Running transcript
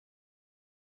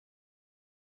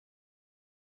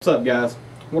What's up, guys?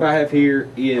 What I have here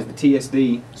is the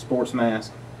TSD sports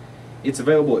mask. It's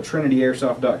available at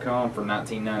trinityairsoft.com for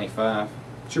 $19.95.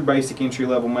 It's your basic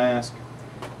entry-level mask,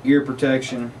 ear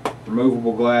protection,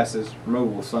 removable glasses,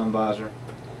 removable sun visor.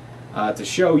 To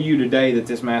show you today that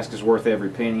this mask is worth every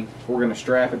penny, we're going to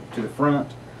strap it to the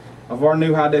front of our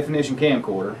new high-definition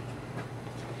camcorder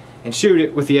and shoot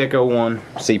it with the Echo 1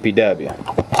 CPW.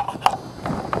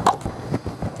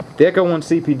 The Echo 1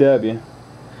 CPW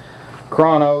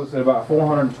chronos at about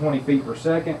 420 feet per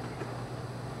second.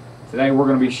 Today we're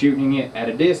going to be shooting it at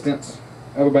a distance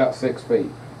of about 6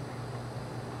 feet.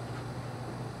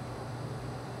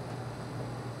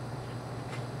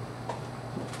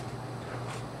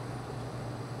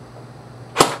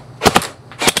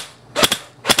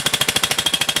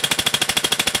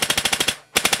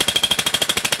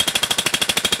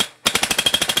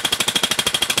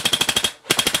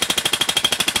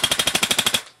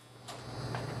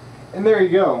 And there you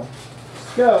go,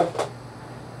 scuffed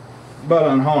but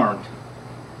unharmed.